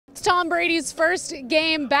It's Tom Brady's first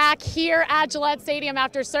game back here at Gillette Stadium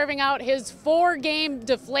after serving out his 4-game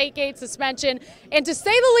Deflategate suspension. And to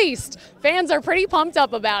say the least, fans are pretty pumped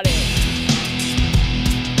up about it.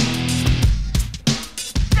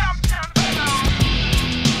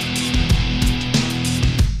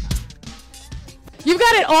 You've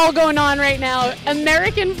got it all going on right now.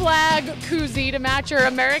 American flag koozie to match your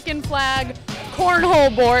American flag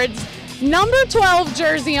cornhole boards. Number 12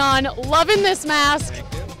 jersey on, loving this mask.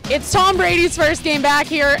 It's Tom Brady's first game back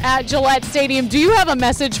here at Gillette Stadium. Do you have a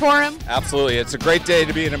message for him? Absolutely. It's a great day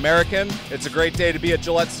to be an American. It's a great day to be at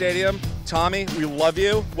Gillette Stadium. Tommy, we love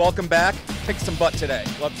you. Welcome back. Kick some butt today.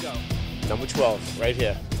 Let's go. Number 12, right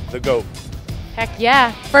here, the GOAT. Heck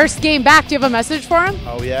yeah. First game back. Do you have a message for him?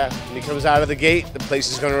 Oh yeah, when he comes out of the gate, the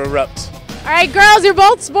place is going to erupt. All right, girls, you're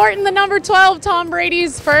both sporting the number 12, Tom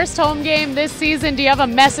Brady's first home game this season. Do you have a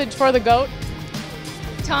message for the GOAT?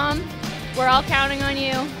 Tom, we're all counting on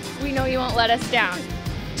you. We know you won't let us down.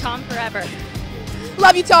 Tom forever.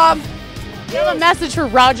 Love you, Tom. Do you have a message for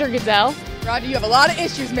Roger Goodell? Roger, you have a lot of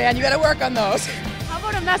issues, man. You got to work on those. How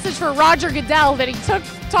about a message for Roger Goodell that he took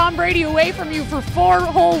Tom Brady away from you for 4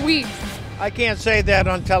 whole weeks? I can't say that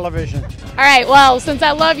on television. All right, well, since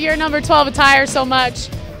I love your number 12 attire so much,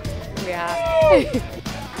 yeah.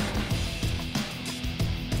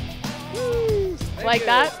 Like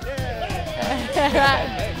that?